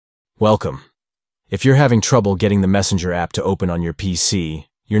Welcome. If you're having trouble getting the Messenger app to open on your PC,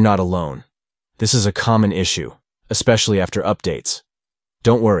 you're not alone. This is a common issue, especially after updates.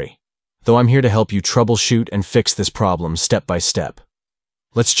 Don't worry, though I'm here to help you troubleshoot and fix this problem step by step.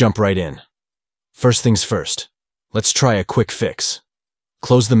 Let's jump right in. First things first, let's try a quick fix.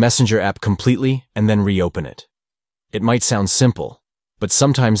 Close the Messenger app completely and then reopen it. It might sound simple, but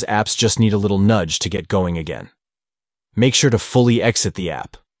sometimes apps just need a little nudge to get going again. Make sure to fully exit the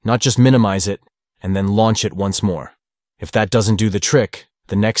app, not just minimize it, and then launch it once more. If that doesn't do the trick,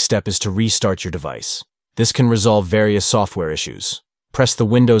 the next step is to restart your device. This can resolve various software issues. Press the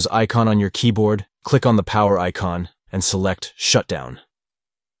Windows icon on your keyboard, click on the power icon, and select Shutdown.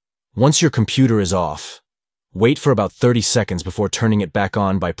 Once your computer is off, wait for about 30 seconds before turning it back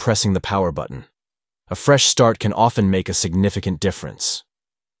on by pressing the power button. A fresh start can often make a significant difference.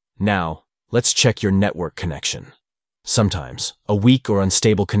 Now, let's check your network connection. Sometimes, a weak or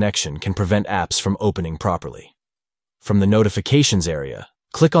unstable connection can prevent apps from opening properly. From the notifications area,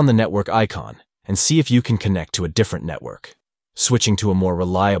 click on the network icon and see if you can connect to a different network. Switching to a more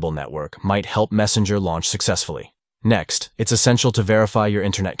reliable network might help Messenger launch successfully. Next, it's essential to verify your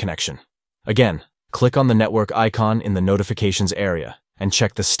internet connection. Again, click on the network icon in the notifications area and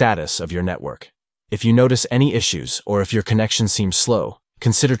check the status of your network. If you notice any issues or if your connection seems slow,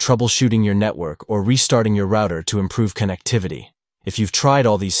 consider troubleshooting your network or restarting your router to improve connectivity. If you've tried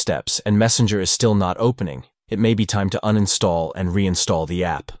all these steps and Messenger is still not opening, it may be time to uninstall and reinstall the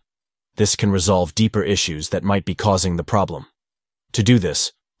app. This can resolve deeper issues that might be causing the problem. To do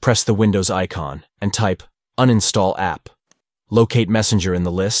this, press the Windows icon and type Uninstall App. Locate Messenger in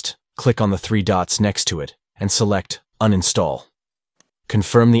the list, click on the three dots next to it, and select Uninstall.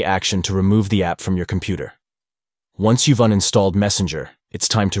 Confirm the action to remove the app from your computer. Once you've uninstalled Messenger, it's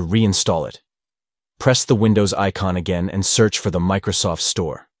time to reinstall it. Press the Windows icon again and search for the Microsoft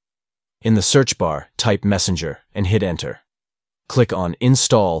Store. In the search bar, type Messenger and hit Enter. Click on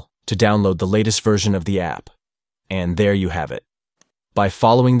Install to download the latest version of the app. And there you have it. By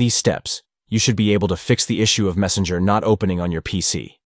following these steps, you should be able to fix the issue of Messenger not opening on your PC.